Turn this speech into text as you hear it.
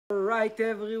Right,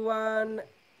 everyone.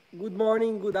 Good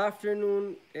morning, good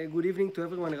afternoon, good evening to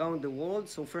everyone around the world.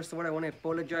 So first of all, I want to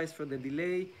apologize for the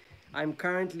delay. I'm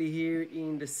currently here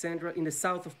in the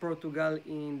south of Portugal,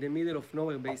 in the middle of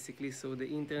nowhere, basically. So the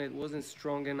internet wasn't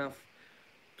strong enough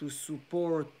to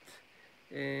support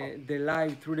the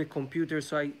live through the computer.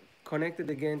 So I connected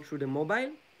again through the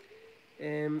mobile.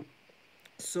 Um,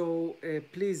 so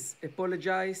please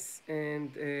apologize, and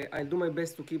I'll do my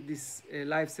best to keep this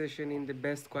live session in the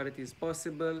best quality as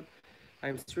possible.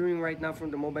 I'm streaming right now from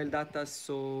the mobile data,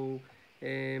 so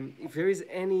if there is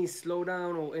any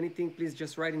slowdown or anything, please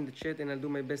just write in the chat and I'll do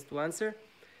my best to answer.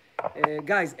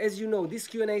 Guys, as you know, these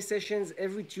Q&A sessions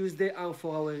every Tuesday are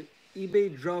for our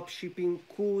eBay dropshipping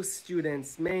course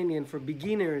students, mainly, and for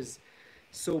beginners.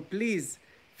 So please,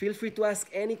 feel free to ask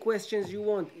any questions you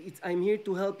want. I'm here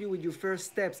to help you with your first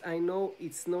steps. I know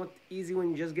it's not easy when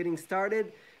you're just getting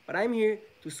started, but I'm here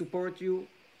to support you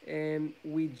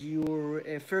with your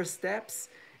first steps.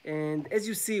 And as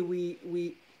you see,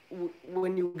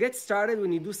 when you get started,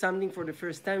 when you do something for the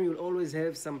first time, you'll always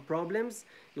have some problems.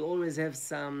 You'll always have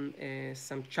some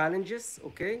challenges,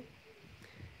 okay?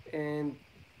 And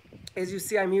as you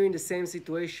see, I'm here in the same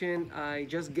situation. I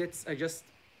just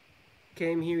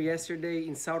came here yesterday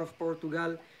in south of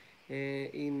Portugal,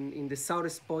 in the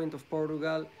southest point of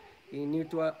Portugal, near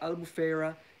to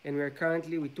Albufeira, and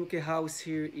we took a house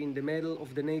here in the middle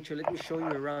of the nature. Let me show you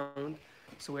around.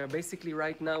 So we are basically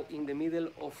right now in the middle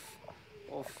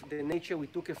of the nature. We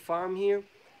took a farm here.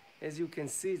 As you can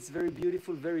see, it's very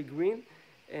beautiful, very green.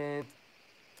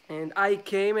 And I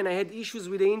came and I had issues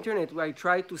with the internet where I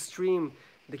tried to stream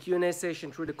the Q&A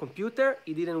session through the computer.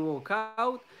 It didn't work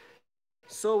out.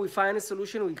 So we find a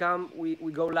solution.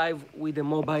 We go live with the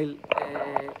mobile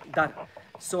data.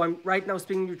 So I'm right now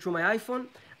speaking to you through my iPhone.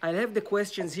 I'll have the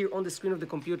questions here on the screen of the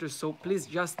computer. So please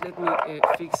just let me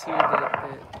fix here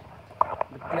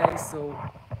the place. So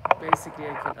basically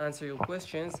I can answer your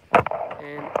questions,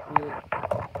 and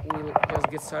we'll just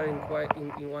get started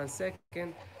in 1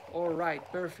 second. All right,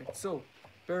 perfect. So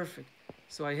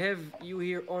I have you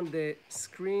here on the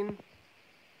screen.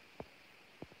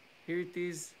 Here it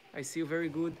is. I see you very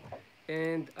good.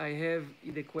 And I have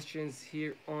the questions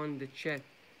here on the chat.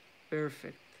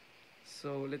 Perfect.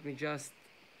 So let me just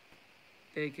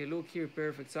take a look here.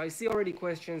 Perfect. So I see already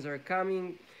questions are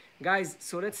coming. Guys,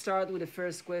 so let's start with the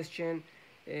first question.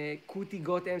 Kuti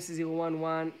got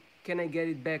MC011. Can I get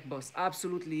it back, boss?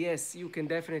 Absolutely, yes. You can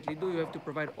definitely do. You have to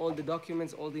provide all the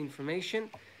documents, all the information.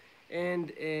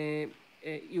 And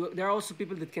there are also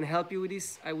people that can help you with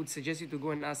this. I would suggest you to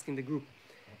go and ask in the group.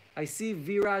 I see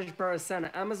Viraj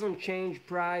Parasana. Amazon changed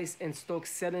price and stock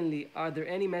suddenly. Are there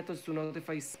any methods to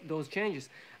notify those changes?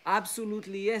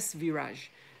 Absolutely yes, Viraj.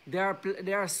 There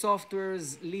are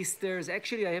softwares, listers.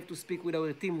 Actually, I have to speak with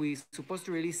our team. We're supposed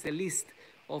to release a list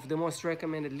of the most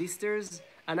recommended listers.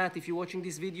 Anat, if you're watching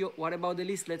this video, what about the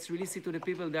list? Let's release it to the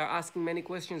people that are asking many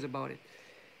questions about it.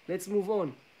 Let's move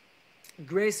on.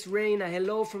 Grace Reina,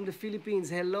 hello from the Philippines.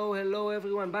 Hello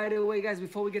everyone. By the way, guys,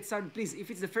 before we get started, please,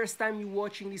 if it's the first time you're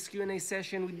watching this Q&A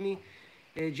session with me,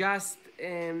 just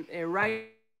write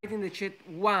in the chat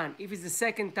 1. If it's the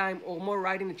second time or more,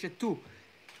 write in the chat 2.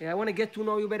 I want to get to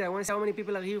know you better. I want to see how many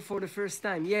people are here for the first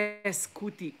time. Yes,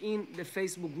 Kuti, in the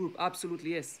Facebook group.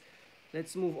 Absolutely, yes.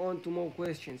 Let's move on to more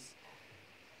questions.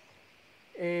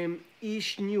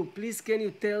 Ish New, please can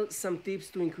you tell some tips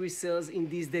to increase sales in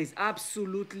these days?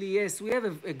 Absolutely, yes. We have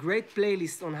a great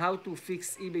playlist on how to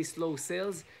fix eBay slow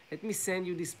sales. Let me send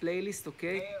you this playlist,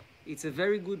 okay? It's a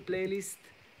very good playlist.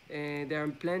 There are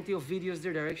plenty of videos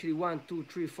there. There are actually 1, 2,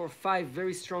 3, 4, 5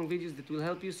 very strong videos that will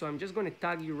help you. So I'm just going to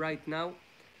tag you right now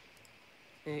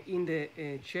in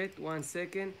the chat. 1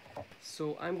 second.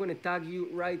 So I'm going to tag you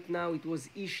right now. It was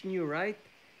Ish New, right?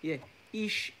 Yeah,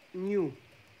 Ish New.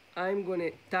 I'm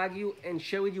gonna tag you and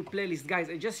share with you playlist. Guys,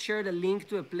 I just shared a link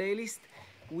to a playlist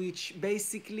which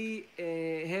basically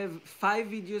have 5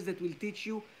 videos that will teach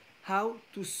you how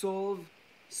to solve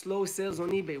slow sales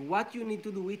on eBay. What you need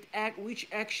to do, which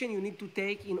action you need to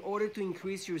take in order to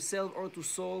increase your sales or to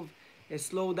solve a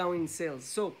slowdown in sales.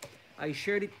 So I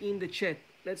shared it in the chat.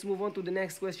 Let's move on to the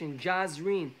next question.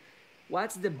 Jazreen,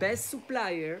 what's the best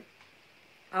supplier,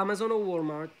 Amazon or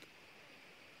Walmart?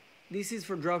 This is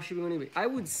for dropshipping on eBay. I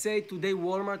would say today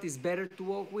Walmart is better to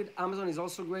work with. Amazon is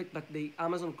also great, but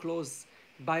Amazon closed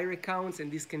buyer accounts and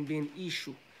this can be an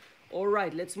issue. All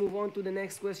right, let's move on to the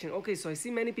next question. Okay, so I see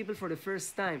many people for the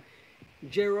first time.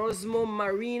 Gerosmo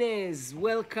Marines,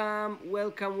 welcome.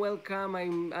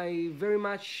 I'm very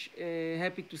much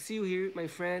happy to see you here, my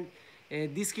friend.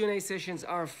 These Q&A sessions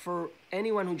are for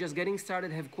anyone who just getting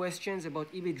started, have questions about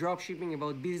eBay dropshipping,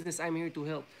 about business. I'm here to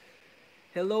help.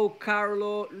 Hello,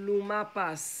 Carlo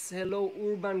Lumapas. Hello,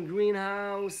 Urban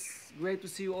Greenhouse. Great to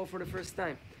see you all for the first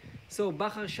time. So,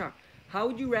 Bahar Shah, how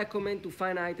would you recommend to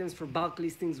find items for bulk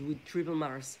listings with triple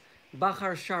Mars?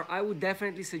 Bahar Shah, I would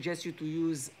definitely suggest you to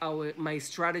use my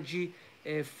strategy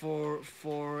for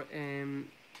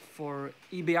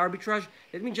eBay arbitrage.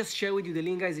 Let me just share with you the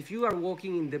link, guys. If you are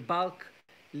working in the bulk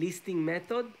listing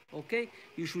method, okay,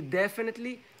 you should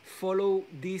definitely follow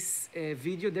this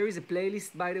video. There is a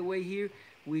playlist, by the way, here,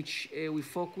 which we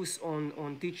focus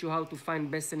on teach you how to find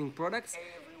best-selling products. Hey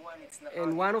everyone,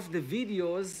 and one of the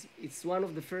videos, it's one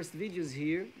of the first videos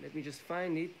here, let me just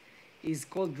find it, is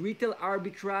called Retail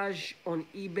Arbitrage on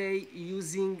eBay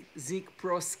using ZIK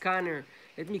Pro Scanner.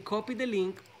 Let me copy the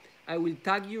link. I will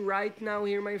tag you right now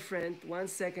here, my friend. 1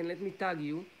 second, let me tag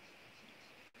you.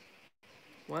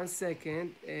 1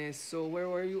 second. So where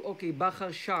were you? Okay,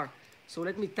 Bahar Shar. So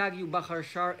let me tag you, Bahar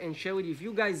Shar, and share with you. If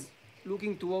you guys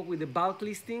looking to work with the bulk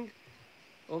listing,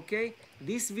 okay,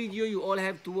 this video you all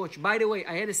have to watch. By the way,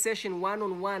 I had a session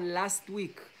one-on-one last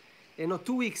week, no,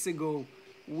 2 weeks ago,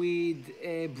 with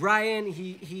Brian.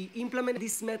 He implemented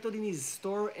this method in his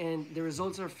store, and the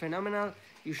results are phenomenal.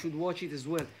 You should watch it as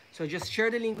well. So I just share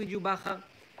the link with you, Bahar.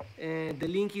 The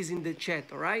link is in the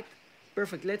chat, all right?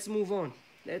 Perfect, let's move on.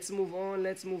 Let's move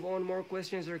on. More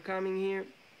questions are coming here.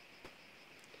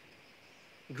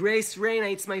 Grace Reina,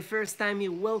 it's my first time here.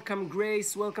 Welcome,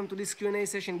 Grace. Welcome to this Q&A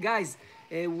session. Guys,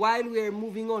 while we are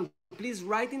moving on, please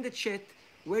write in the chat,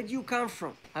 where do you come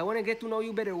from? I want to get to know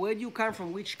you better. Where do you come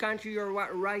from? Which country you're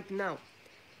right now?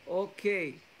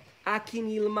 Okay. Akin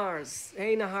Ilmars.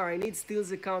 Hey, Nahar, I need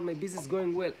Steel's account. My business is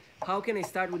going well. How can I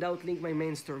start without link my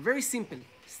main store? Very simple.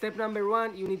 Step number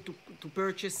 1, you need to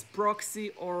purchase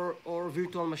proxy or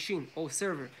virtual machine or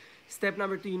server. Step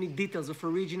number 2, you need details of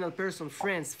original person,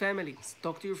 friends, family.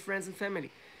 Talk to your friends and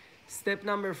family. Step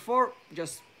number 4,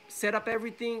 just set up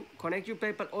everything, connect your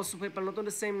PayPal, also PayPal not on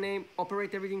the same name,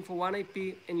 operate everything for one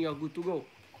IP, and you are good to go.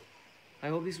 I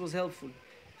hope this was helpful.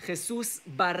 Jesus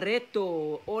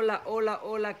Barreto. Hola, hola,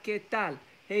 hola, ¿qué tal?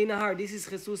 Hey Nahar, this is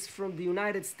Jesus from the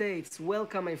United States.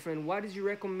 Welcome, my friend. What is your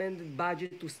recommended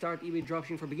budget to start eBay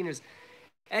dropshipping for beginners?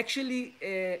 Actually,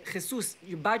 Jesus,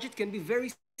 your budget can be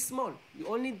very small.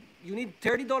 You need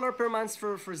 $30 per month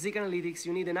for ZIK Analytics.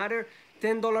 You need another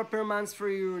 $10 per month for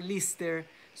your lister.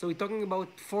 So we're talking about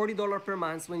 $40 per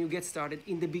month when you get started.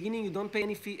 In the beginning, you don't pay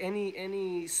any fee,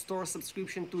 any store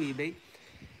subscription to eBay.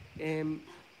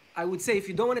 I would say if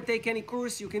you don't want to take any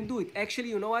course, you can do it. Actually,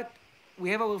 you know what? We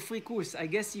have our free course. I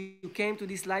guess you came to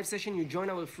this live session, you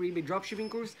joined our free eBay dropshipping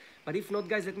course. But if not,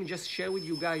 guys, let me just share with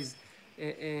you guys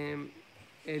a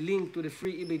link to the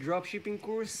free eBay dropshipping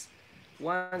course.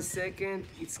 1 second,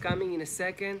 it's coming in a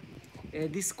second.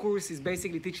 This course is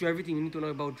basically teach you everything you need to know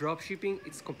about dropshipping.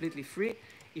 It's completely free.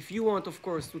 If you want, of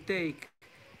course, to take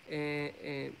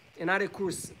another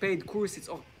course, paid course, it's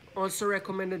also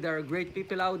recommended. There are great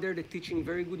people out there that are teaching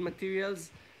very good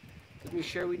materials. Let me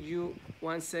share with you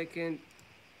 1 second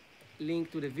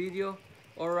link to the video.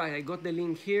 All right, I got the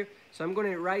link here. So I'm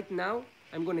gonna right now,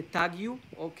 I'm gonna tag you,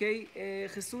 okay,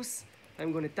 Jesus?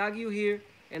 I'm gonna tag you here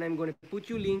and I'm gonna put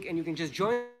you link and you can just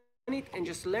join it and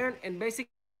just learn. And basically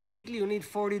you need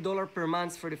 $40 per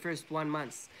month for the first 1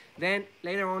 month. Then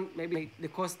later on, maybe the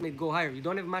cost may go higher. You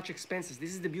don't have much expenses.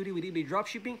 This is the beauty with eBay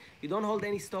dropshipping. You don't hold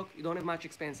any stock, you don't have much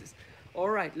expenses. All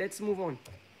right, let's move on.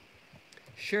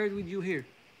 Share it with you here.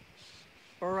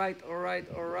 All right,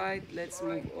 let's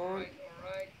move on.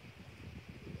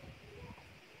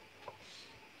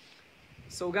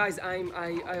 So guys,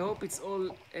 I hope it's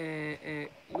all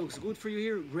looks good for you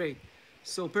here. Great.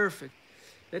 So perfect.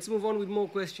 Let's move on with more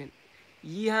question.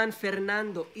 Yihan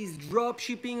Fernando, is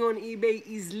dropshipping on eBay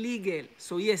is legal?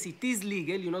 So yes, it is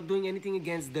legal. You're not doing anything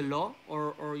against the law,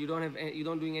 or you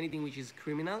don't doing anything which is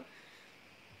criminal.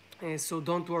 So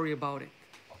don't worry about it.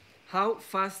 How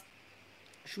fast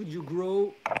should you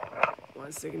grow?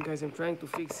 1 second, guys. I'm trying to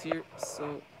fix here.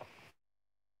 So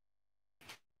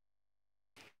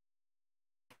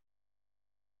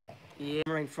yeah,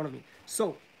 right in front of me.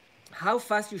 So how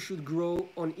fast you should grow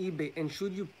on eBay, and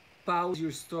should you pause your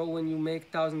store when you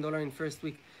make $1,000 in first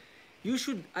week? You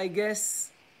should, I guess,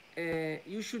 I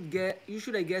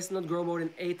guess not grow more than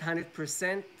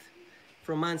 800%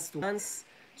 from month to month.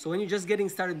 So when you're just getting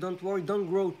started, don't worry, don't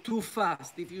grow too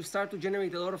fast. If you start to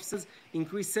generate a lot of sales,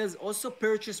 increase sales, also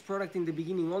purchase product in the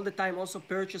beginning, all the time, also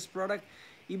purchase product.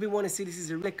 eBay want to see this is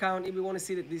a real account. eBay want to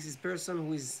see that this is person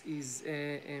who is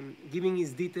giving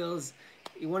his details.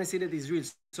 You want to see that it's real.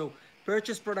 So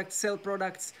purchase products,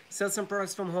 sell some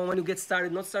products from home when you get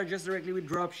started. Not start just directly with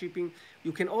drop shipping.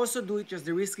 You can also do it, just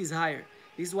the risk is higher.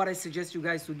 This is what I suggest you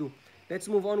guys to do. Let's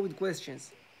move on with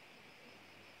questions.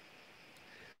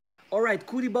 All right,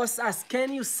 Cootie Boss asks,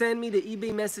 can you send me the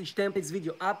eBay message templates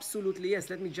video? Absolutely, yes.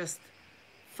 Let me just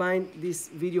find this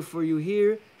video for you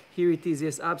here. Here it is,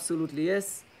 yes, absolutely,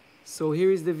 yes. So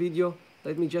here is the video.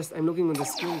 Let me just, I'm looking on the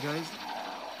screen, guys.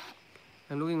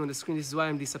 I'm looking on the screen. This is why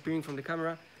I'm disappearing from the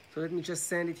camera. So let me just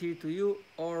send it here to you.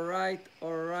 All right,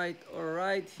 all right, all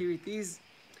right. Here it is.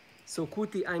 So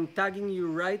Kuti, I'm tagging you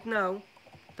right now.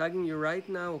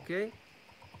 Okay?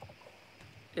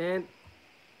 And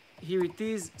here it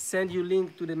is. Send you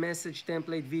link to the message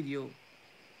template video.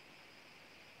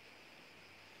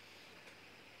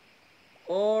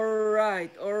 All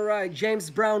right. James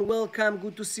Brown, welcome.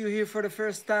 Good to see you here for the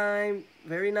first time.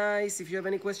 Very nice. If you have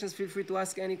any questions, feel free to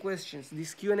ask any questions.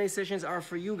 These Q&A sessions are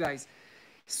for you guys.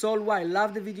 Sol Y,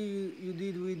 love the video you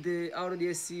did with the out of the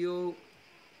SEO.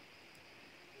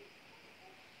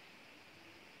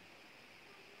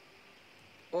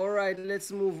 All right,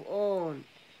 let's move on.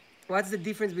 What's the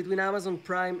difference between Amazon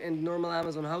Prime and normal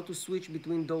Amazon? How to switch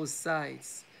between those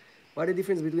sites? What is the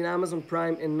difference between Amazon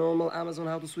Prime and normal Amazon?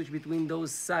 How to switch between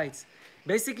those sites?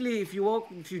 Basically, if you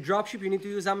dropship, you need to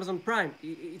use Amazon Prime.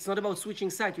 It's not about switching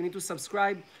site. You need to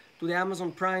subscribe to the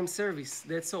Amazon Prime service.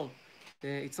 That's all.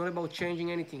 It's not about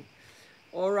changing anything.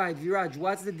 All right, Viraj,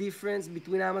 what's the difference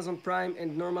between Amazon Prime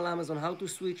and normal Amazon? How to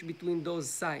switch between those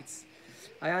sites?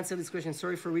 I answered this question.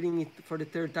 Sorry for reading it for the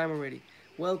third time already.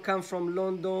 Welcome from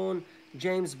London.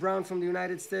 James Brown from the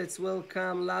United States.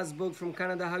 Welcome. Lasbog from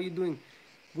Canada. How you doing?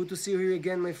 Good to see you here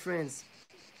again, my friends.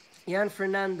 Ian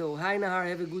Fernando. Hi, Nahar.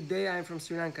 Have a good day. I'm from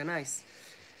Sri Lanka. Nice.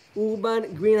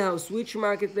 Urban Greenhouse. Which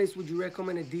marketplace would you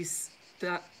recommend at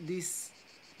this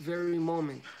very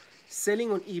moment?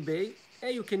 Selling on eBay.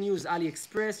 You can use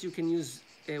AliExpress. You can use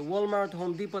Walmart,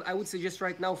 Home Depot. I would suggest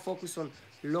right now focus on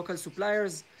local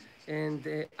suppliers. And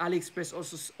AliExpress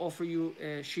also offer you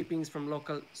shippings from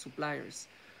local suppliers.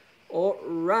 All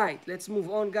right, let's move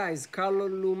on, guys. Carlo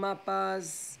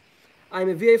Lumapas. I'm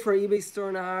a VA for eBay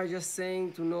store, Nahar, just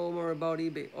saying to know more about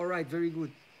eBay. All right, very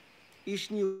good.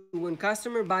 Ishnu, when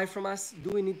customer buy from us, do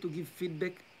we need to give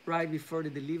feedback right before they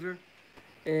deliver?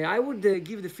 I would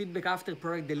give the feedback after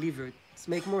product delivered. It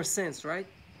makes more sense, right?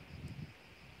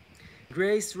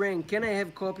 Grace Rain, can I have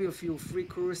a copy of your free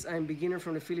course? I'm beginner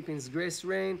from the Philippines. Grace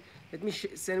Rain, let me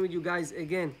send with you guys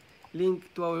again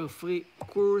link to our free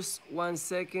course. 1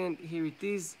 second, here it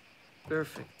is.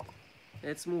 Perfect.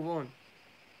 Let's move on.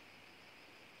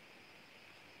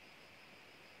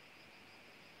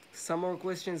 Some more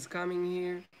questions coming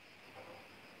here.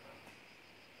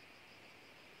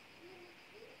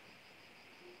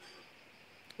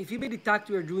 If eBay detect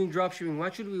you are doing dropshipping,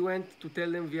 what should we want to tell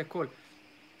them via call?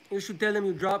 You should tell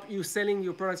them you're selling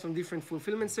your products from different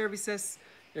fulfillment services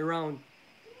around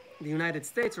the United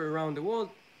States or around the world.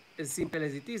 As simple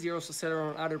as it is. You also sell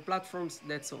on other platforms.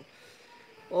 That's all.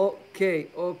 Okay.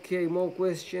 More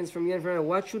questions from Ian Fernando.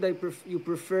 What should you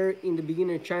prefer in the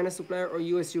beginner, China supplier or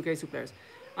US, UK suppliers?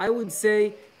 I would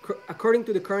say, according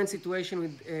to the current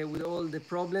situation with all the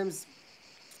problems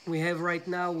we have right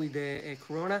now with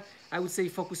Corona, I would say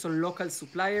focus on local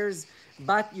suppliers,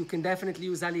 but you can definitely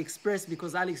use AliExpress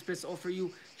because AliExpress offer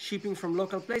you shipping from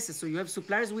local places. So you have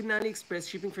suppliers within AliExpress,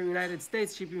 shipping from United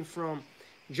States, shipping from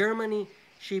Germany,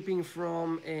 shipping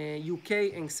from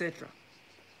UK, etc.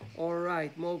 All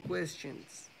right, more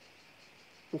questions.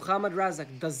 Muhammad Razak,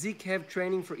 does ZIK have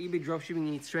training for eBay dropshipping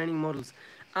in its training models?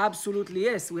 Absolutely,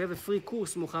 yes. We have a free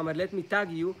course, Muhammad. Let me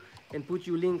tag you and put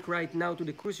you link right now to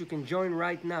the course. You can join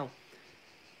right now.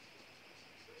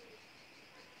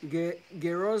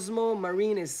 Gerosmo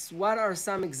Marines, what are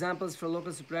some examples for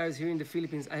local suppliers here in the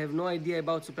Philippines? I have no idea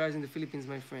about suppliers in the Philippines,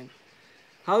 my friend.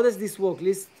 How does this work?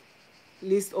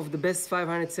 List of the best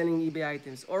 500 selling eBay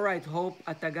items. All right, Hope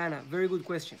Atagana, very good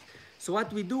question. So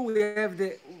what we do, we have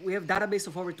database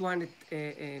of over 200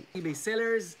 eBay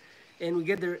sellers, and we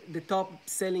get the top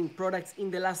selling products in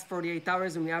the last 48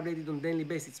 hours, and we update it on daily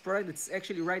basis. It's product that's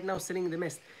actually right now selling the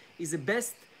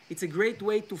best. It's a great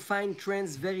way to find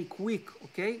trends very quick,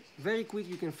 okay? Very quick,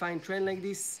 you can find trend like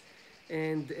this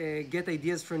and get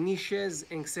ideas for niches,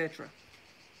 etc.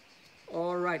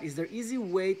 All right, is there easy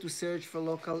way to search for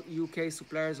local UK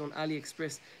suppliers on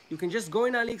AliExpress? You can just go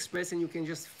in AliExpress and you can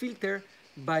just filter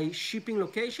by shipping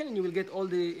location and you will get all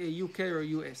the UK or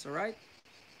US, all right?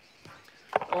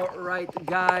 All right,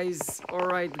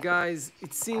 guys.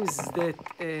 It seems that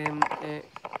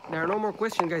there are no more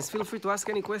questions, guys. Feel free to ask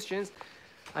any questions.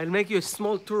 I'll make you a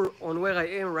small tour on where I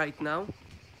am right now,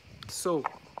 so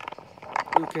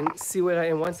you can see where I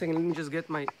am. 1 second, let me just get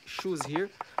my shoes here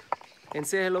and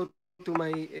say hello to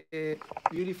my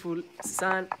beautiful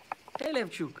son. Hey,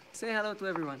 Levchuk. Say hello to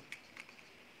everyone.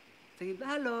 Say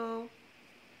hello.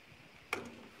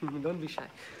 Don't be shy.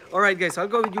 All right, guys, I'll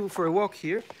go with you for a walk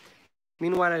here.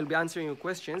 Meanwhile, I'll be answering your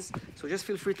questions. So just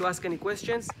feel free to ask any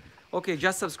questions. Okay,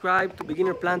 just subscribe to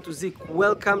Beginner Plan to ZIK.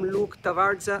 Welcome, Luke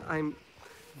Tavarza. I'm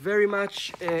very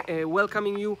much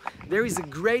welcoming you. There is a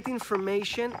great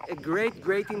information,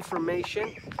 great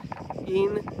information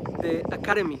in the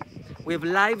academy. We have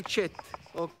live chat,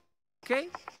 okay?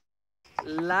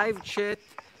 Live chat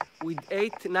with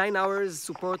 8-9 hours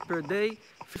support per day.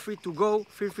 Feel free to go,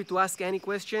 feel free to ask any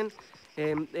question.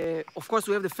 Of course,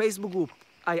 we have the Facebook group.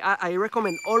 I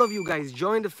recommend all of you guys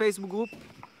join the Facebook group,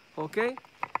 okay?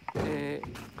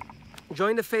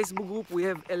 Join the Facebook group. We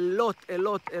have a lot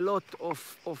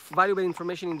of valuable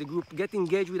information in the group. Get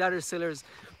engaged with other sellers.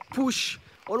 Push,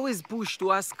 always push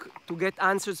to ask, to get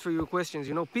answers for your questions.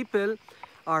 You know, people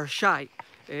are shy,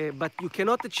 but you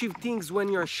cannot achieve things when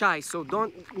you're shy. So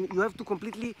you have to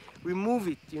completely remove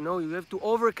it. You know, you have to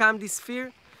overcome this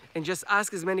fear and just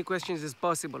ask as many questions as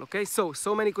possible, okay?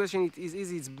 So many questions, it is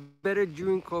easy. It's better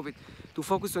during COVID to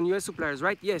focus on US suppliers,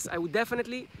 right? Yes, I would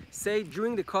definitely say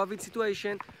during the COVID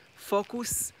situation,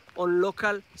 focus on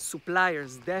local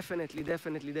suppliers. Definitely,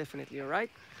 all right?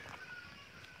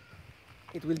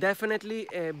 It will definitely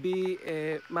be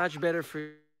much better for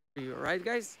you, all right,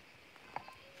 guys?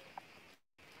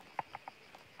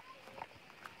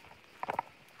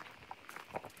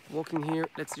 Walking here,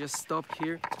 let's just stop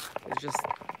here. Let's just,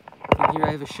 here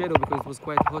I have a shadow because it was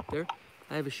quite hot there.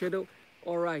 I have a shadow.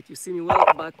 All right, you see me well,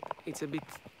 but it's a bit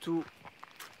too...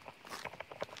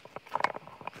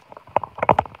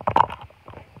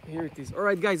 Here it is. All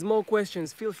right, guys, more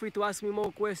questions. Feel free to ask me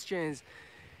more questions.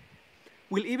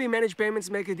 Will eBay managed payments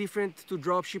make a difference to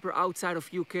dropshipper outside of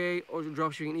UK or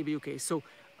dropshipping in eBay UK? So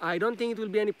I don't think it will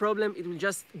be any problem. It will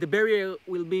just, the barrier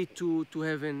will be to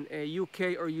have an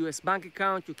UK or US bank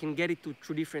account. You can get it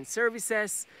through different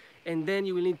services. And then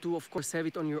you will need to, of course, have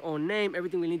it on your own name.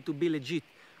 Everything will need to be legit.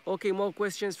 Okay, more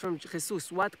questions from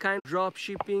Jesus. What kind of drop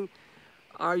shipping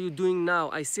are you doing now?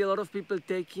 I see a lot of people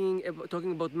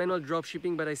talking about manual drop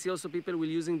shipping, but I see also people will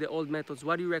using the old methods.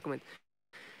 What do you recommend?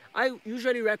 I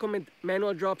usually recommend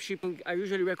manual drop shipping. I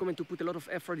usually recommend to put a lot of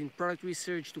effort in product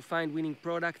research to find winning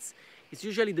products. It's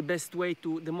usually the best way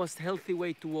to, the most healthy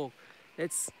way to work.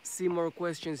 Let's see more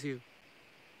questions here.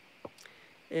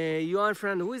 Johan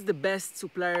Fernando, who is the best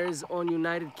suppliers on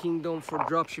United Kingdom for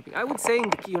dropshipping? I would say in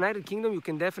the United Kingdom, you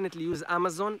can definitely use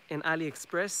Amazon and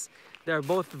AliExpress. They are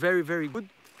both very good.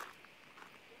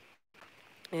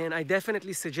 And I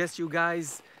definitely suggest you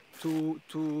guys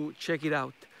to check it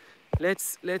out.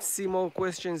 Let's see more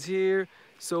questions here.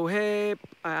 So, hey,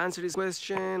 I answered this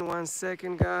question. 1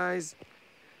 second, guys.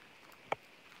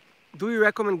 Do you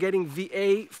recommend getting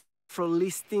VA for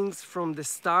listings from the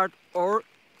start, or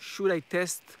should I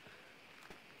test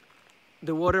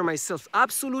the water myself?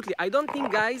 Absolutely. I don't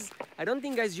think, guys,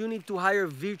 you need to hire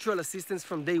virtual assistants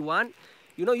from day one.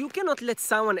 You know, you cannot let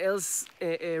someone else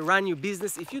run your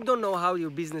business if you don't know how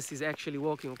your business is actually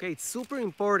working, okay? It's super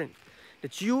important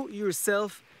that you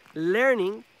yourself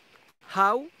learning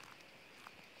how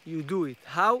you do it,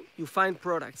 how you find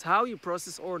products, how you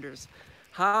process orders,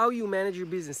 how you manage your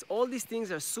business. All these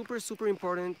things are super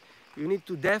important. You need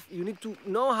to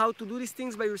know how to do these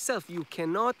things by yourself. You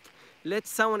cannot let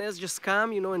someone else just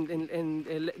come, you know,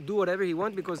 and do whatever he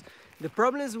wants, because the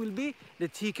problems will be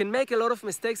that he can make a lot of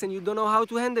mistakes and you don't know how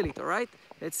to handle it, all right?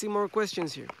 Let's see more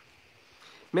questions here.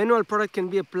 Manual product can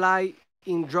be applied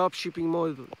in drop shipping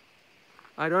model.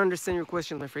 I don't understand your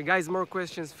question, my friend. Guys, more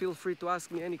questions. Feel free to ask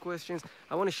me any questions.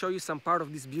 I want to show you some part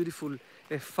of this beautiful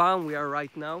farm we are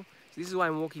right now. So this is why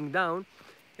I'm walking down.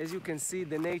 As you can see,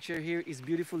 the nature here is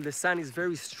beautiful. The sun is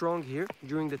very strong here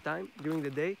during the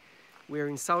day. We are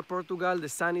in South Portugal. The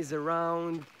sun is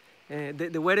around,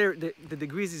 the weather, the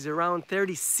degrees is around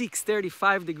 36,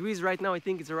 35 degrees. Right now, I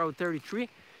think it's around 33.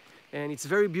 And it's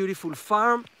very beautiful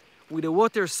farm with a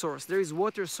water source. There is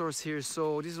water source here.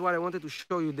 So this is what I wanted to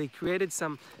show you. They created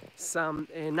some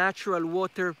natural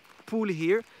water pool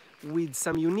here with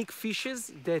some unique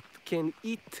fishes that can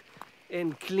eat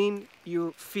and clean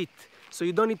your feet. So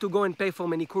you don't need to go and pay for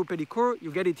manicure, pedicure. You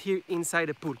get it here inside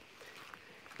the pool.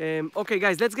 Okay,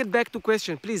 guys, let's get back to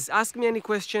questions. Please ask me any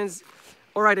questions.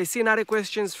 All right, I see another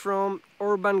questions from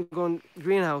Urban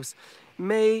Greenhouse.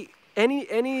 May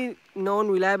any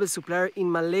non-reliable supplier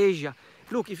in Malaysia?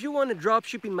 Look, if you want to drop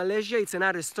ship in Malaysia, it's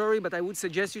another story, but I would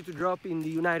suggest you to drop in the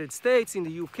United States, in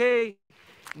the UK.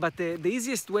 But the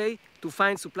easiest way to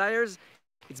find suppliers,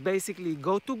 it's basically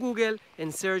go to Google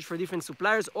and search for different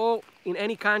suppliers, or in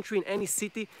any country, in any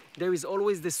city, there is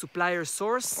always the supplier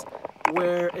source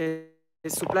where a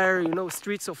supplier, you know,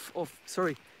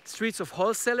 streets of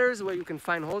wholesalers where you can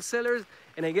find wholesalers.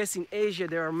 And I guess in Asia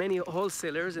there are many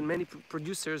wholesalers and many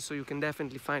producers, so you can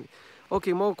definitely find it.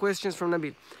 Okay, more questions from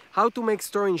Nabil. How to make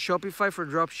store in Shopify for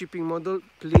dropshipping model,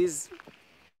 please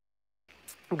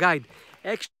guide.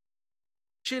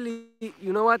 Actually,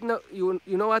 you know what, you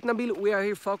know what, Nabil? We are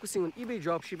here focusing on eBay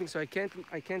dropshipping, so I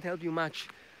can't help you much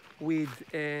with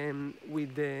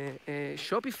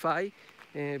Shopify.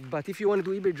 But if you want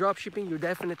to do eBay dropshipping, you're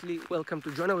definitely welcome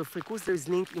to join our free course. There is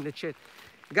link in the chat.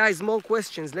 Guys, more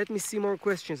questions. Let me see more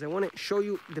questions. I want to show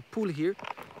you the pool here.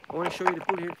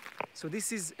 So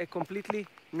this is a completely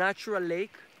natural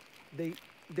lake.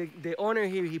 The owner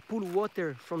here, he pull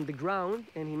water from the ground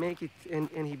and he make it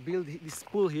and he build this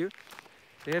pool here.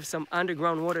 They have some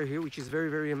underground water here, which is very,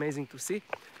 very amazing to see.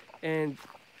 And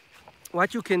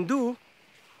what you can do,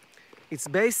 it's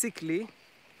basically,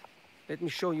 let me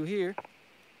show you here.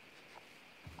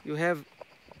 You have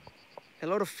a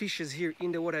lot of fishes here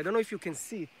in the water. I don't know if you can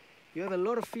see it. You have a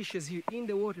lot of fishes here in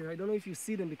the water. I don't know if you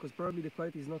see them because probably the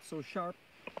quality is not so sharp.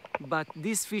 But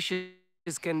these fishes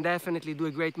can definitely do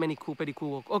a great many pretty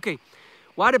cool work. Okay,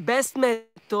 what the best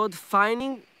method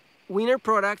finding winner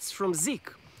products from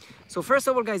ZIK? So first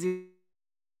of all, guys,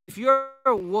 if you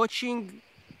are watching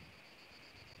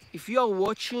a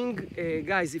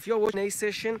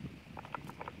session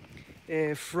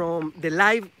from the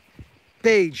live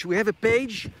page, we have a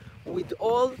page with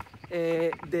all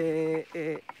the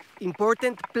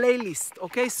important playlist.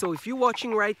 Okay, so if you're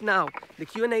watching right now the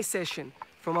Q&A session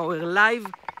from our live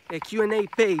Q&A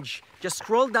page, just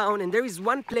scroll down and there is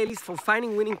one playlist for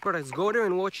finding winning products. Go there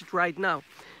and watch it right now.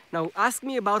 Now, ask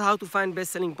me about how to find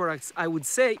best-selling products. I would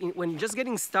say when you're just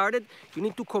getting started, you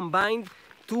need to combine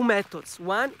two methods.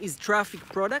 One is traffic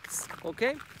products,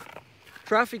 okay?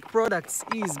 Traffic products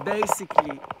is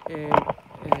basically,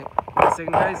 one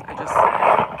second guys, I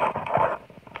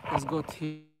just got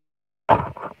here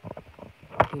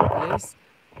in place.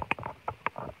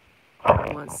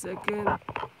 1 second.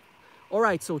 All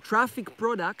right, so traffic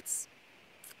products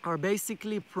are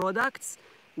basically products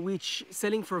which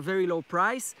selling for a very low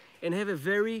price and have a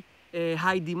very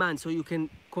high demand. So you can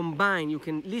combine, you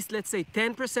can list, let's say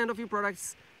 10% of your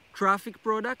products, traffic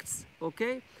products,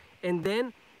 okay? And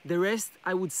then the rest,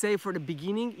 I would say for the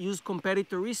beginning, use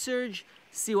competitor research,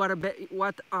 see what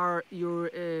are your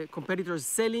competitors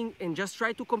selling, and just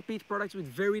try to compete products with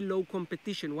very low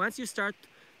competition. Once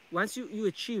you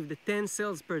achieve the 10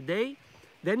 sales per day,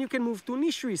 then you can move to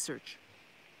niche research.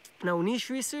 Now, niche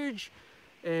research,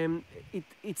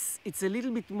 it's a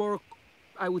little bit more,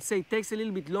 I would say it takes a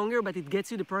little bit longer, but it gets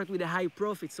you the product with a high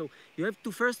profit. So you have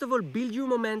to, first of all, build your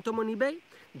momentum on eBay,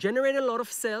 generate a lot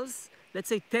of sales, let's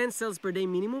say 10 sales per day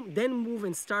minimum, then move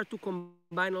and start to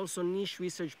combine also niche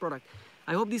research product.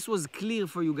 I hope this was clear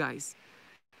for you guys.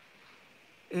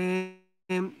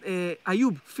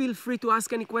 Ayub, feel free to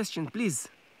ask any question, please.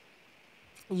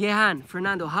 Yehan,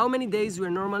 Fernando, how many days we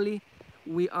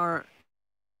are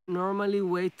normally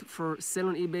wait for sell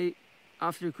on eBay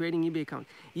after creating eBay account?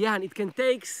 Yehan, it can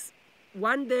take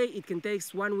 1 day, it can take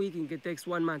 1 week, it can take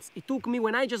 1 month. It took me,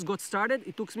 when I just got started,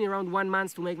 it took me around 1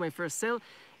 month to make my first sale.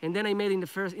 And then I made in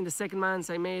the second month,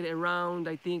 I made around,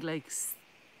 I think like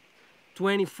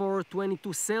 24,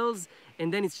 22 sales.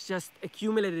 And then it's just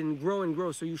accumulated and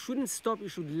grow. So you shouldn't stop, you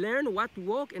should learn what to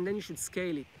work and then you should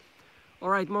scale it. All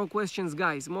right, more questions,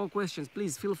 guys, more questions,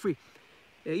 please feel free.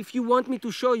 If you want me to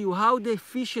show you how the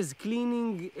fish is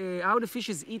cleaning, how the fish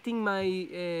is eating my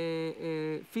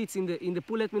feet in the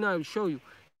pool, let me know, I will show you.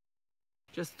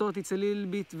 Just thought it's a little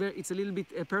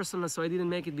bit personal, so I didn't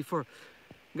make it before.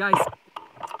 Guys,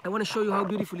 I want to show you how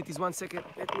beautiful it is. 1 second,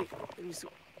 let me see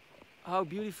how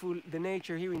beautiful the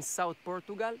nature here in South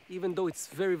Portugal. Even though it's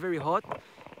very, very hot,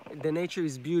 the nature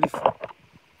is beautiful.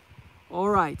 All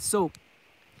right, so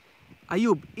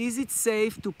Ayub, is it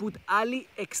safe to put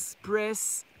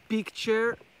AliExpress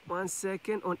picture, 1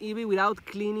 second, on eBay without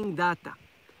cleaning data?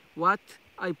 What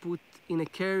I put in a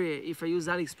carrier if I use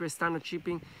AliExpress standard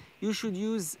shipping? You should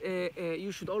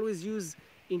always use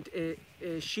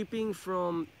shipping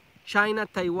from China,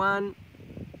 Taiwan,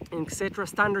 etc.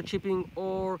 Standard shipping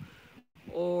or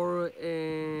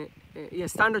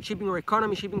standard shipping or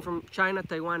economy shipping from China,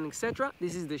 Taiwan, etc.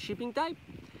 This is the shipping type.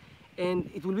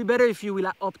 And it will be better if you will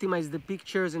optimize the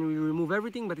pictures and we remove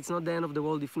everything, but it's not the end of the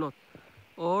world if not.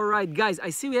 All right, guys, I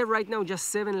see we have right now just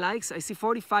 7 likes. I see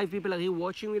 45 people are here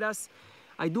watching with us.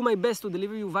 I do my best to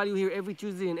deliver you value here every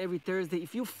Tuesday and every Thursday.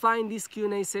 If you find this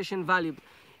Q&A session valuable,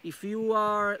 if you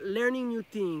are learning new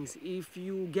things, if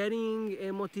you're getting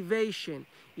motivation,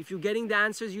 if you're getting the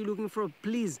answers you're looking for,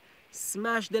 please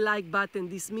smash the like button.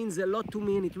 This means a lot to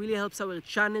me and it really helps our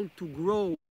channel to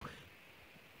grow.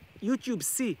 YouTube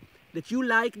see that you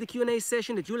like the Q&A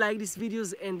session, that you like these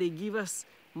videos, and they give us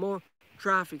more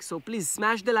traffic. So please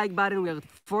smash the like button. We are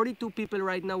 42 people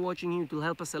right now watching here. It will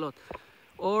help us a lot.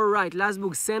 All right, last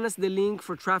book, send us the link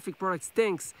for traffic products.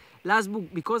 Thanks. Last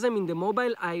book, because I'm in the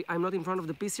mobile, I'm not in front of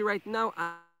the PC right now.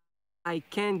 I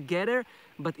can't get her.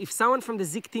 But if someone from the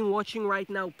ZIK team watching right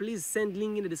now, please send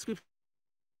link in the description.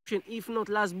 If not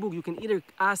last book, you can either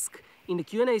ask in the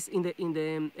Q&As in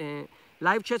the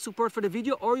live chat support for the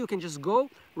video, or you can just go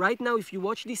right now. If you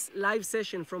watch this live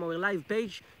session from our live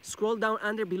page, scroll down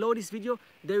under below this video,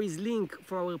 there is link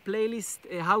for our playlist,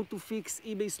 how to fix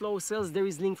eBay slow sales. There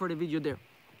is link for the video there.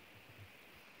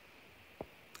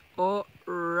 All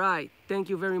right, thank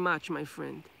you very much, my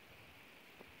friend.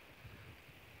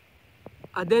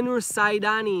 Adenur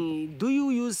Saidani, do you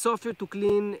use software to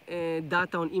clean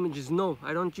data on images? No,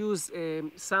 I don't use.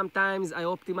 Sometimes I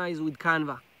optimize with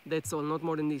Canva. That's all, not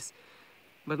more than this.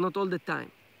 But not all the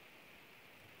time.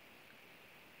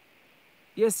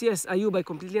 Yes, Ayub, I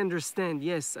completely understand.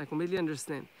 Yes, I completely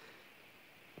understand.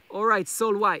 All right,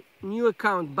 Sol White, new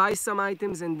account, buy some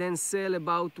items and then sell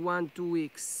about 1-2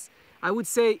 weeks. I would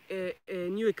say a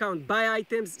new account, buy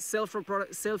items, sell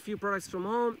few products from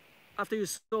home. After you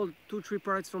sold 2-3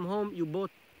 products from home, you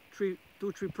bought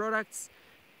 2-3 products,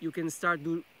 you can start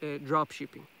do drop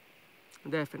shipping.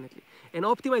 Definitely. And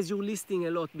optimize your listing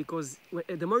a lot, because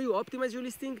the more you optimize your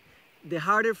listing, the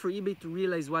harder for eBay to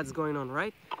realize what's going on,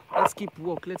 right? Let's keep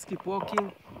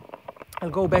walking. I'll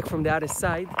go back from the other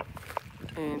side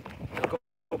and I'll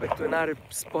go back to another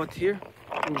spot here.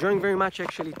 Enjoying very much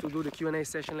actually to do the Q&A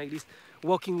session like this,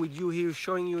 walking with you here,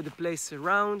 showing you the place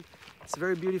around. It's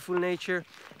very beautiful nature.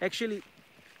 Actually,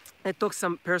 I talk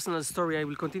some personal story. I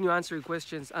will continue answer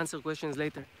questions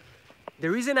later. The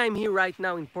reason I'm here right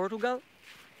now in Portugal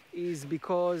is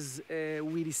because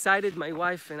we decided, my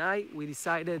wife and I, we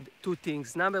decided 2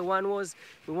 things. Number 1 was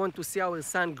we want to see our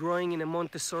son growing in a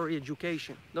Montessori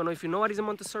education. Don't know if you know what is a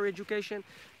Montessori education,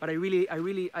 but I really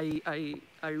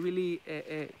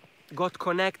got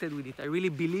connected with it. I really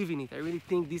believe in it. I really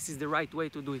think this is the right way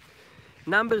to do it.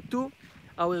 Number 2,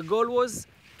 our goal was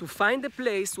to find a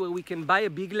place where we can buy a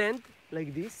big land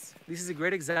like this. This is a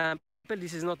great example.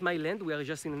 This is not my land. We are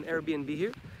just in an Airbnb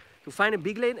here. To find a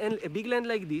big land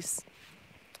like this,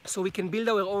 so we can build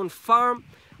our own farm.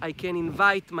 I can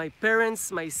invite my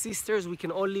parents, my sisters. We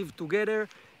can all live together.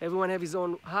 Everyone have his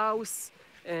own house,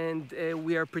 and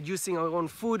we are producing our own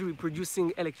food. We're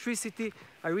producing electricity.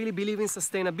 I really believe in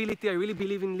sustainability. I really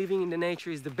believe in living in the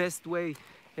nature is the best way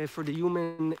for the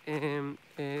human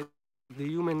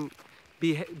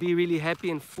be really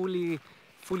happy and fully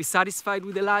satisfied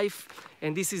with the life.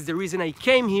 And this is the reason I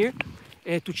came here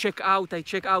to check out. I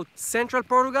check out Central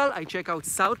Portugal. I check out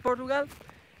South Portugal.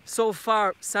 So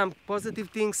far, some positive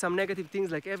things, some negative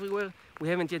things, like everywhere. We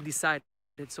haven't yet decided.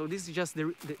 So this is just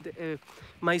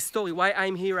my story, why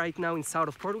I'm here right now in South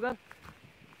of Portugal.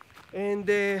 And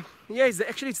yeah,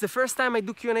 it's the first time I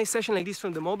do Q&A session like this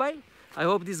from the mobile. I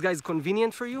hope this guy is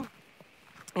convenient for you.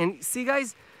 And see,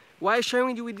 guys, why I'm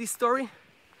sharing you with this story?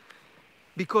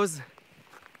 Because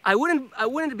I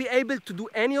wouldn't be able to do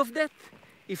any of that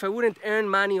if I wouldn't earn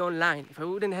money online, if I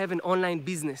wouldn't have an online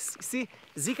business. You see,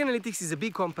 ZIK Analytics is a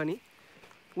big company.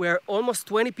 We're almost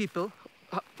 20 people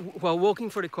who are working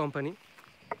for the company,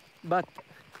 but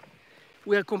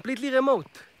we are completely remote.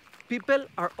 People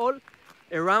are all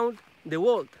around the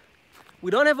world.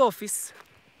 We don't have office.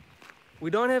 We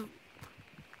don't have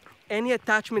any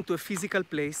attachment to a physical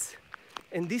place.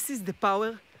 And this is the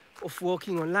power of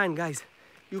working online, guys.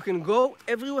 You can go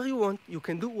everywhere you want. You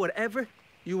can do whatever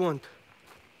you want.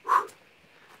 Whew.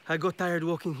 I got tired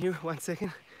walking here. 1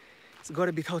 second. It's got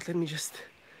a bit hot. Let me just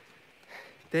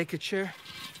take a chair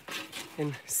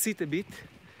and sit a bit,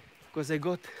 because I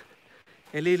got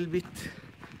a little bit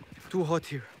too hot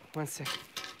here. 1 second.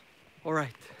 All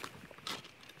right.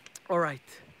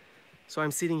 So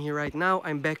I'm sitting here right now.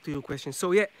 I'm back to your question.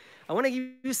 So yeah, I want to give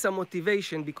you some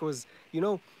motivation, because, you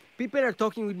know, people are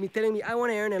talking with me, telling me, I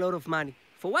want to earn a lot of money.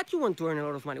 For what you want to earn a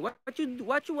lot of money?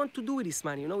 What you want to do with this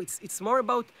money? You know, it's more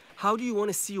about how do you want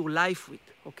to see your life with,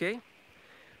 okay?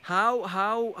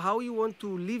 How you want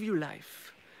to live your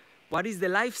life? What is the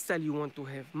lifestyle you want to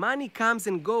have? Money comes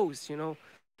and goes, you know.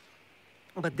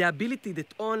 But the ability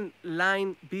that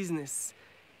online business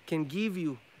can give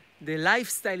you, the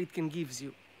lifestyle it can give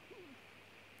you,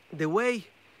 the way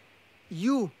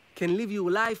you can live your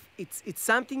life, it's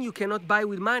something you cannot buy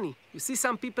with money. You see,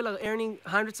 some people are earning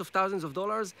hundreds of thousands of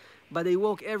dollars, but they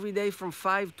work every day from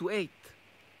 5 to 8.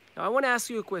 Now, I want to ask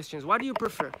you a question. What do you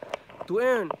prefer? To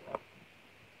earn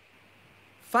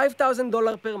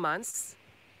 $5,000 per month,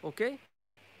 okay?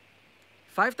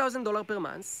 $5,000 per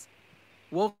month,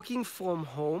 working from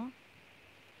home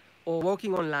or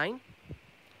working online,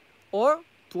 or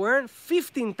to earn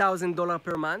 $15,000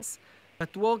 per month,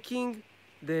 but working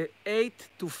the 8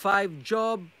 to 5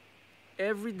 job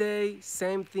every day,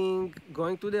 same thing,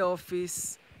 going to the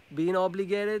office, being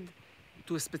obligated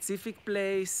to a specific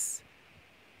place.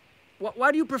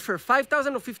 What do you prefer,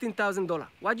 $5,000 or $15,000?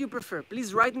 What do you prefer?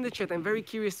 Please write in the chat. I'm very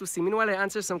curious to see. Meanwhile, I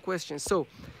answer some questions. So,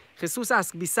 Jesus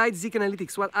asks, besides ZIK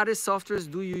Analytics, what other softwares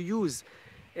do you use?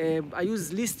 I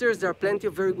use listers. There are plenty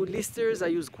of very good listers. I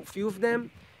use a few of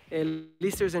them.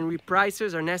 Listers and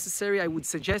repricers are necessary. I would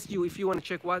suggest you, if you want to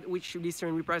check which lister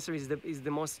and repricer is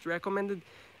the most recommended,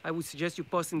 I would suggest you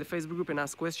post in the Facebook group and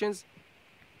ask questions.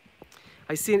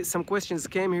 I see some questions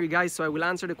came here, guys, so I will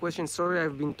answer the questions. Sorry,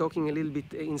 I've been talking a little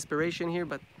bit inspiration here,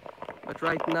 but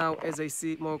right now, as I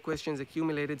see more questions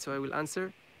accumulated, so I will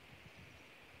answer.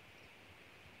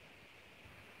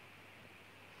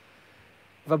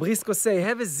 Vabrisco say,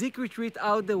 have a ZIK retreat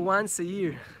out there once a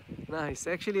year. Nice.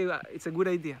 Actually, it's a good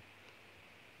idea.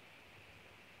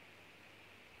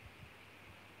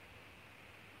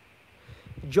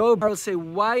 Joe Barrel say,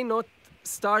 why not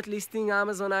start listing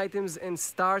Amazon items and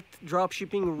start drop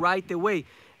shipping right away?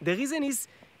 The reason is,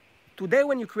 today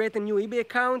when you create a new eBay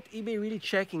account, eBay really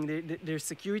checking. Their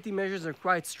security measures are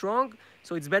quite strong,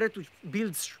 so it's better to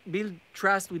build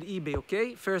trust with eBay,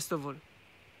 okay? First of all.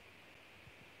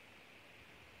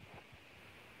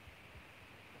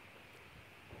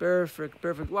 Perfect,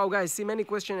 perfect. Wow, guys, see many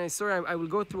questions. Sorry, I will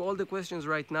go through all the questions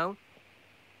right now.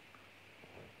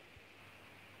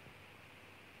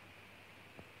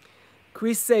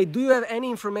 Chris say, do you have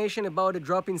any information about the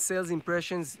drop in sales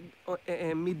impressions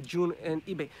mid-June and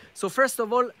eBay? So first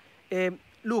of all,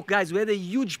 look, guys, we had a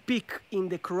huge peak in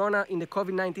the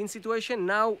COVID-19 situation.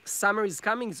 Now summer is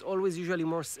coming. It's always usually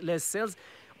less sales.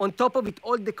 On top of it,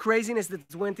 all the craziness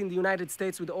that went in the United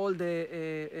States with all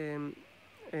the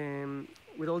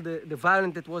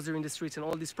violence that was there in the streets and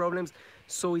all these problems,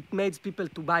 so it made people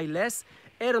to buy less.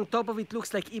 And on top of it,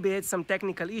 looks like eBay had some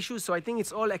technical issues, so I think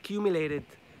it's all accumulated.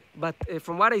 But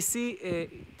from what I see,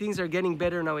 things are getting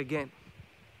better now again.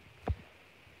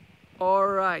 All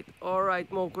right,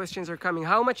 more questions are coming.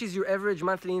 How much is your average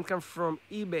monthly income from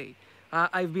eBay?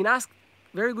 I've been asked,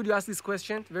 very good you asked this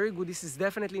question, very good. This is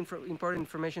definitely important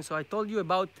information. So I told you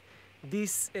about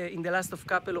this in the last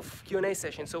couple of Q&A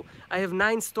sessions. So I have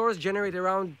 9 stores, generate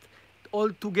around,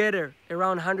 altogether,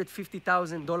 around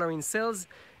 $150,000 in sales.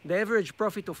 The average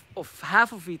profit of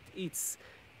half of it, it's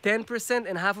 10%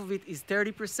 and half of it is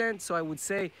 30%. So I would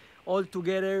say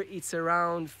altogether it's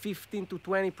around 15 to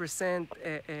 20%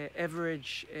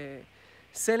 average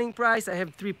selling price. I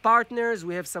have 3 partners.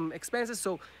 We have some expenses.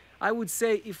 So I would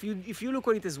say if you look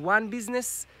at it as one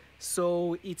business,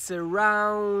 so it's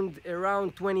around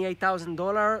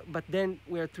 $28,000. But then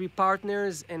we are 3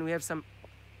 partners and we have some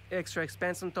extra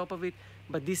expense on top of it.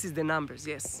 But this is the numbers.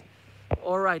 Yes.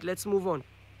 All right. Let's move on.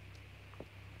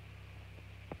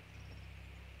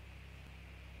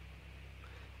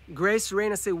 Grace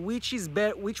Reina say, which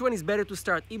one is better to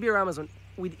start, eBay or Amazon?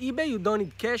 With eBay, you don't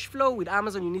need cash flow. With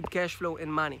Amazon, you need cash flow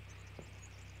and money.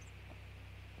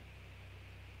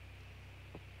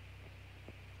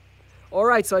 All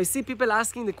right, so I see people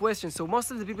asking the question. So most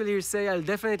of the people here say, I'll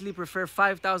definitely prefer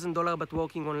 $5,000 but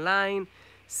working online,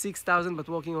 $6,000 but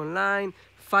working online,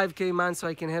 $5K month so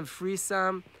I can have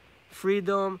freedom,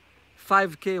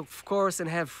 $5K of course and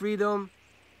have freedom.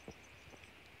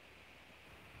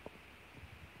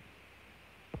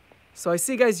 So I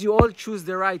see, guys, you all choose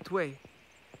the right way.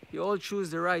 You all choose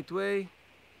the right way.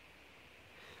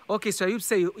 Okay, so you'd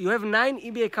say you have 9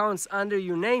 eBay accounts under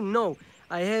your name. No,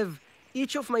 I have,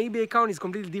 each of my eBay account is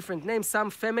completely different names.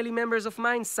 Some family members of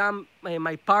mine, some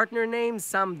my partner names,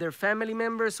 some their family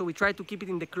members. So we try to keep it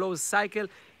in the closed cycle,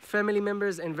 family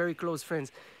members and very close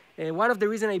friends. One of the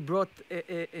reasons I brought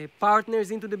partners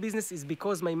into the business is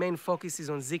because my main focus is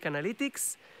on ZIK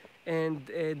Analytics. And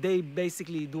they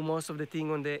basically do most of the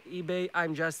thing on the eBay.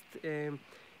 I'm just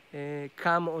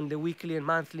come on the weekly and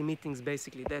monthly meetings,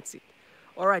 basically. That's it.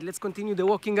 All right, let's continue the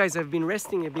walking, guys. I've been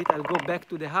resting a bit. I'll go back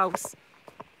to the house.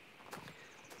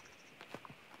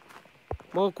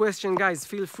 More questions, guys.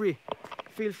 Feel free.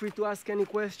 Feel free to ask any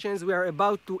questions. We are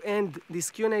about to end this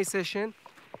Q&A session.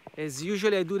 As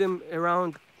usually, I do them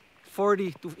around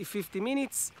 40 to 50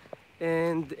 minutes.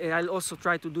 And I'll also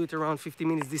try to do it around 50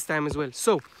 minutes this time as well.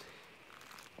 So,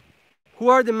 who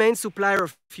are the main supplier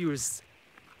of yours?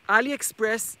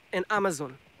 AliExpress and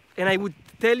Amazon. And I would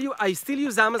tell you, I still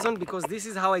use Amazon because this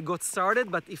is how I got started.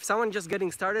 But if someone just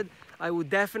getting started, I would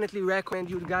definitely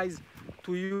recommend you guys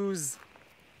to use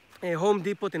Home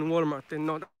Depot and Walmart and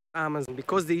not Amazon,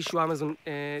 because the issue Amazon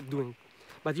doing.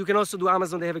 But you can also do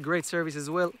Amazon. They have a great service as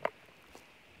well.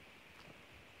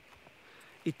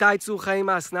 Itai Tzur Chaim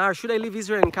asks, Nahar, should I leave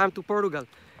Israel and come to Portugal?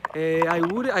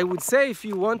 I would say if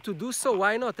you want to do so,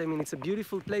 why not? I mean, it's a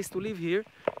beautiful place to live here.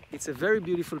 It's a very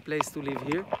beautiful place to live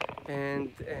here.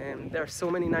 And there are so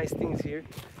many nice things here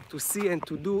to see and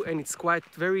to do. And it's quite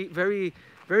very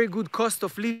good cost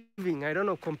of living. I don't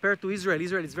know, compared to Israel.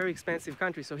 Israel is a very expensive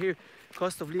country. So here,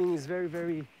 cost of living is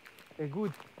very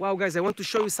good. Wow, guys, I want to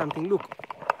show you something. Look,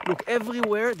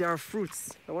 everywhere there are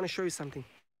fruits. I want to show you something.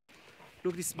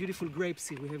 Look, this beautiful grapes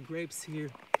here. We have grapes here.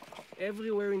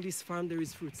 Everywhere in this farm there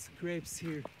is fruits. Grapes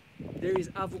here. There is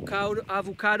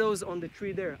avocados on the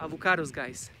tree there. Avocados,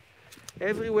 guys.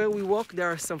 Everywhere we walk there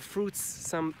are some fruits,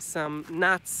 some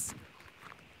nuts,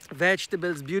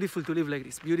 vegetables. Beautiful to live like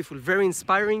this. Beautiful. Very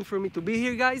inspiring for me to be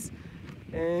here, guys.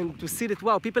 And to see that,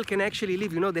 wow, people can actually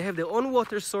live. You know, they have their own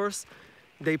water source.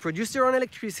 They produce their own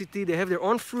electricity. They have their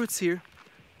own fruits here.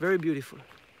 Very beautiful.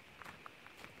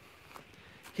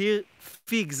 Here,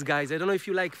 figs, guys. I don't know if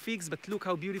you like figs, but look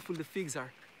how beautiful the figs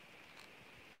are.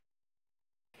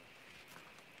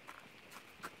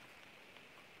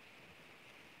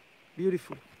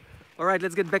 Beautiful. All right,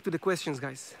 let's get back to the questions,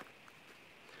 guys.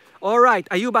 All right,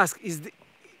 Ayub asks,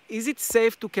 is it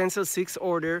safe to cancel 6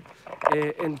 order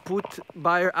and put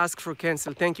buyer ask for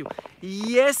cancel? Thank you.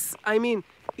 Yes, I mean,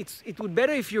 it would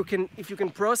better if you can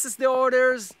process the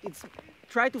orders.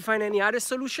 Try to find any other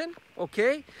solution,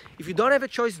 okay? If you don't have a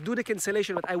choice, do the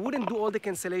cancellation, but I wouldn't do all the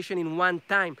cancellation in one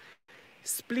time.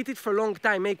 Split it for a long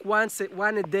time. Make one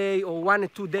a day or 1 or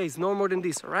 2 days, no more than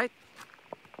this, all right?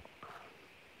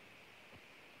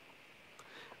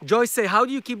 Joyce say, how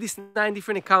do you keep this 9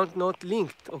 different accounts not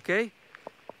linked, okay?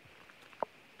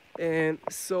 And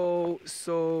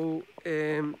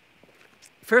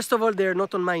first of all, they're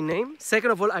not on my name.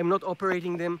 Second of all, I'm not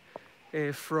operating them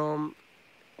from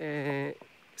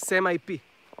same IP,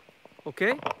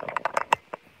 okay?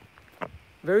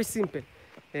 Very simple.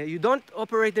 You don't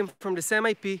operate them from the same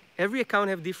IP. Every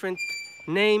account have different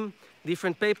name,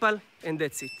 different PayPal, and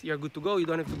that's it. You're good to go. You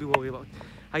don't have to be worried about.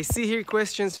 I see here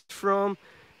questions from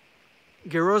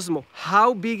Gerosmo.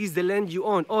 How big is the land you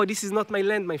own? Oh, this is not my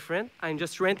land, my friend. I'm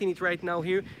just renting it right now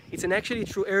here. It's actually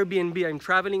through Airbnb. I'm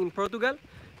traveling in Portugal,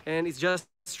 and it's just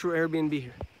through Airbnb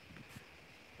here.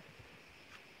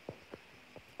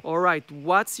 All right,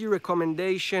 what's your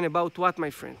recommendation about what,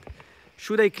 my friend?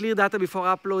 Should I clear data before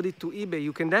I upload it to eBay?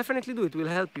 You can definitely do it. It will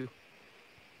help you.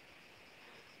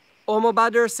 Omo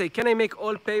Badr say, can I make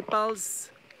all PayPals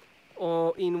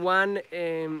or in one,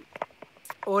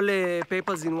 all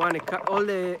PayPals in one account, all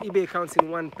the eBay accounts in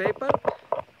one PayPal?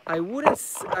 I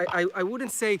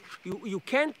wouldn't say you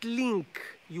can't link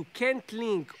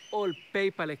all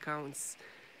PayPal accounts,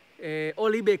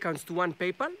 all eBay accounts to one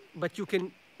PayPal, but you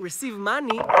can receive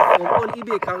money from all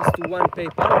eBay accounts to one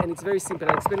PayPal, and it's very simple.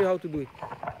 I'll explain you how to do it.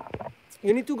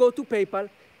 You need to go to PayPal,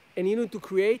 and you need to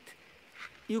create.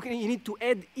 You need to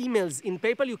add emails in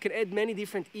PayPal. You can add many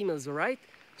different emails, all right?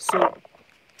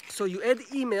 So you add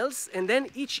emails, and then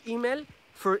each email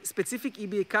for specific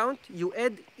eBay account you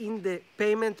add in the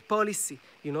payment policy.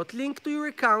 You not link to your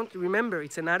account. Remember,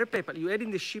 it's another PayPal. You add in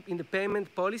the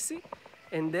payment policy,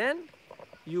 and then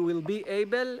you will be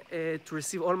able to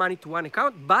receive all money to one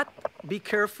account, but be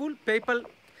careful. PayPal,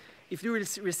 if you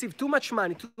receive too much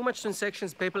money, too much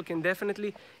transactions, PayPal can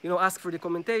definitely, ask for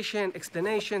documentation,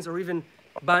 explanations, or even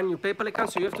ban your PayPal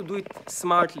account, so you have to do it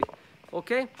smartly,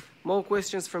 okay? More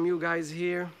questions from you guys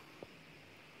here.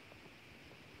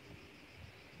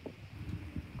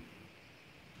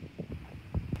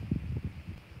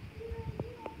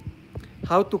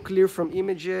 How to clear from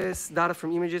images, data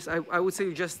from images? I would say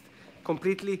you just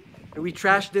completely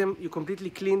retrash them, you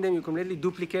completely clean them, you completely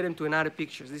duplicate them to another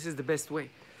pictures. This is the best way.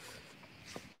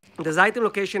 Does item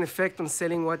location affect on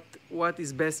selling what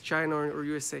is best, China or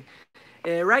USA?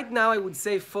 Right now, I would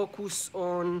say focus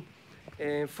on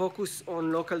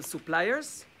local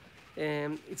suppliers.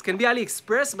 It can be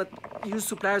AliExpress, but use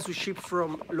suppliers who ship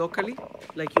from locally,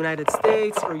 like United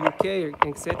States or UK, or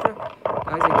etc.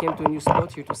 Guys, I came to a new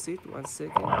spot here to sit. 1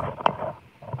 second.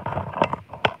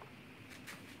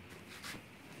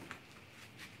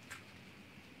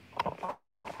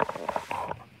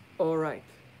 All right.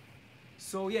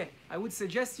 So yeah, I would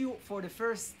suggest you for the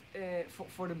first,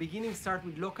 for the beginning, start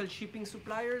with local shipping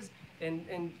suppliers,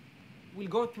 and we'll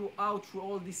go through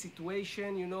all this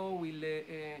situation.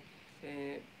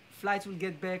 Flights will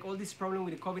get back. All this problem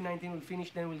with the COVID-19 will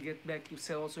finish. Then we'll get back to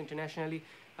sell also internationally.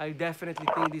 I definitely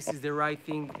think this is the right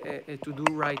thing to do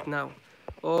right now.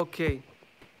 Okay.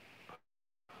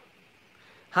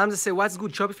 Hamza say, what's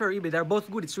good, Shopify or eBay? They're both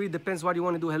good. It really depends what you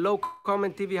want to do. Hello,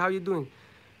 Comment TV. How you doing?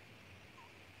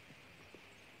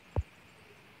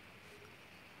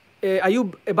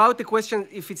 Ayub, about the question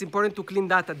if it's important to clean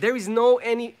data, there is no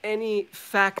any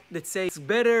fact that says it's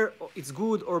better, it's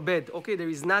good or bad. Okay, there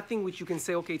is nothing which you can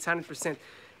say, okay, it's 100%.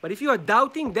 But if you are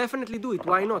doubting, definitely do it.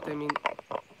 Why not? I mean,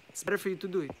 it's better for you to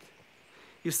do it.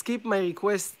 You skip my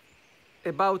request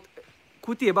about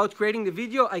Kuti about creating the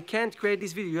video. I can't create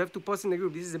this video. You have to post in the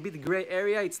group. This is a bit gray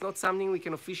area. It's not something we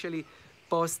can officially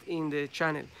post in the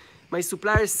channel. My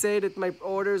suppliers say that my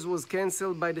orders was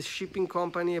canceled by the shipping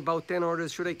company, about 10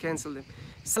 orders. Should I cancel them?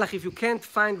 Salah, if you can't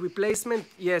find replacement,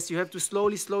 yes, you have to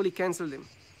slowly cancel them.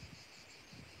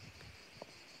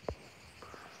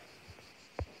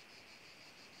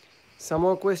 Some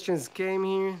more questions came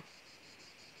here.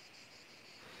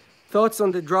 Thoughts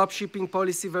on the dropshipping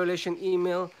policy violation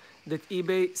email that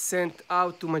eBay sent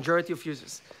out to majority of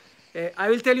users. I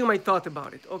will tell you my thought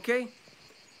about it, okay?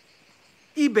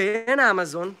 eBay and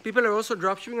Amazon, people are also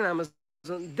dropshipping on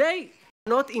Amazon, they are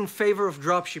not in favor of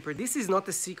dropshipper. This is not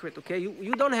a secret, okay?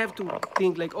 You don't have to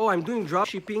think like, oh, I'm doing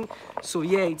dropshipping, so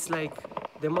yeah, it's like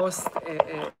the most,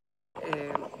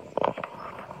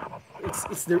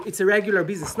 it's a regular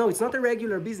business. No, it's not a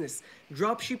regular business.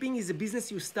 Dropshipping is a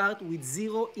business you start with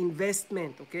zero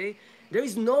investment, okay? There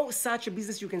is no such a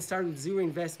business you can start with zero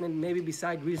investment, maybe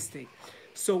beside real estate.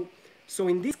 So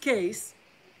in this case,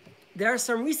 there are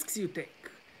some risks you take.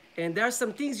 And there are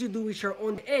some things you do which are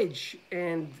on the edge.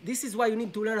 And this is why you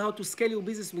need to learn how to scale your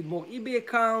business with more eBay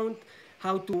account,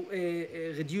 how to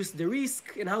reduce the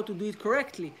risk, and how to do it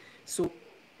correctly. So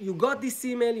you got this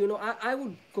email, you know, I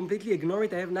would completely ignore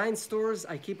it. I have 9 stores.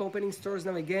 I keep opening stores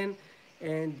now again.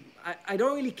 And I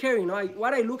don't really care, you know.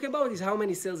 What I look about is how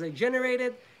many sales I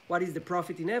generated, what is the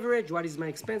profit in average, what is my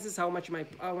expenses, how much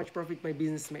profit my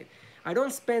business made. I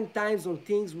don't spend times on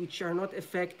things which are not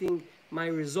affecting my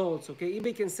results, okay?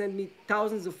 eBay can send me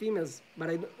thousands of emails, but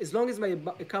as long as my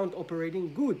account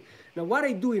operating good. Now, what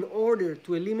I do in order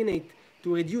to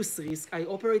reduce risk, I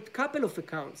operate a couple of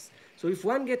accounts. So if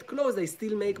one get closed, I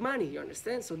still make money, you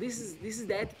understand? So this is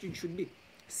the attitude should be.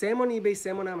 Same on eBay,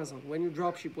 same on Amazon. When you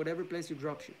dropship, whatever place you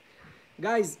dropship.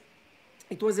 Guys,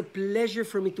 it was a pleasure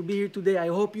for me to be here today. I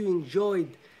hope you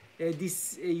enjoyed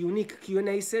this unique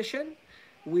Q&A session.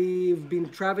 We've been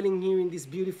traveling here in this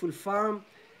beautiful farm.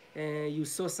 You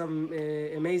saw some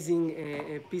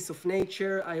amazing piece of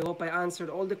nature. I hope I answered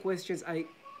all the questions. I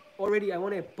want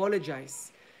to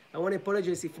apologize. I want to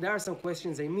apologize if there are some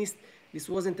questions I missed. This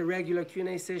wasn't a regular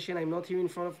Q&A session. I'm not here in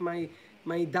front of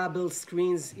my double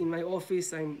screens in my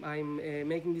office. I'm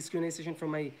making this Q&A session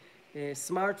from my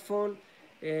smartphone.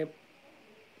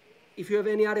 If you have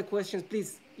any other questions,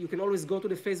 please, you can always go to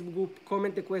the Facebook group,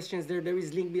 comment the questions there. There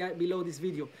is link below this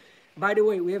video. By the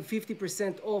way, we have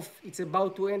 50% off. It's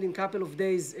about to end in a couple of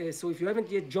days. So if you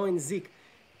haven't yet joined ZIK,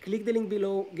 click the link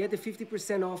below, get the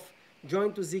 50% off,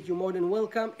 join to ZIK, you're more than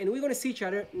welcome. And we're going to see each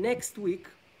other next week.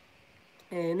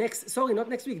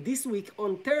 This week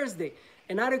on Thursday,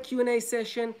 another Q&A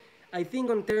session. I think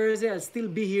on Thursday I'll still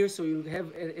be here, so you'll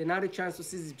have another chance to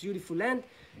see this beautiful land.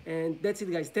 And that's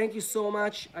it, guys. Thank you so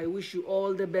much. I wish you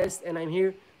all the best, and I'm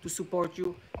here to support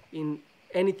you in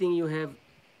anything you have.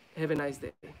 Have a nice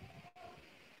day.